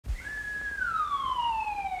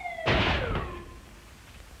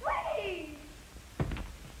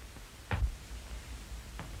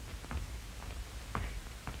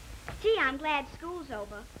I'm glad school's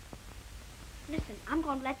over. Listen, I'm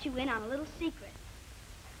going to let you in on a little secret.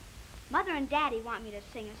 Mother and Daddy want me to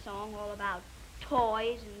sing a song all about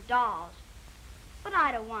toys and dolls. But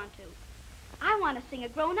I don't want to. I want to sing a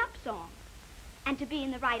grown-up song. And to be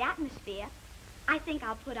in the right atmosphere, I think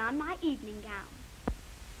I'll put on my evening gown.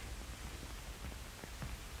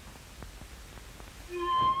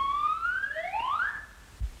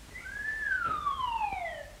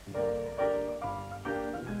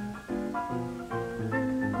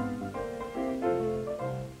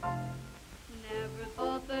 Never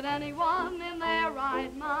thought that anyone in their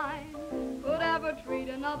right mind could ever treat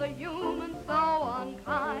another human so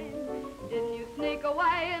unkind. Didn't you sneak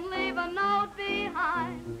away and leave a note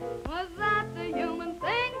behind? Was that the human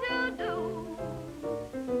thing to do?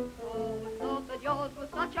 Always thought that yours was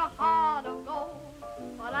such a heart of gold.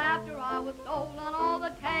 But after I was sold on all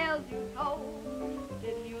the tales you told,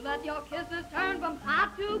 didn't you let your kisses turn from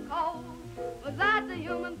hot to cold? Was that the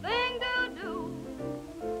human thing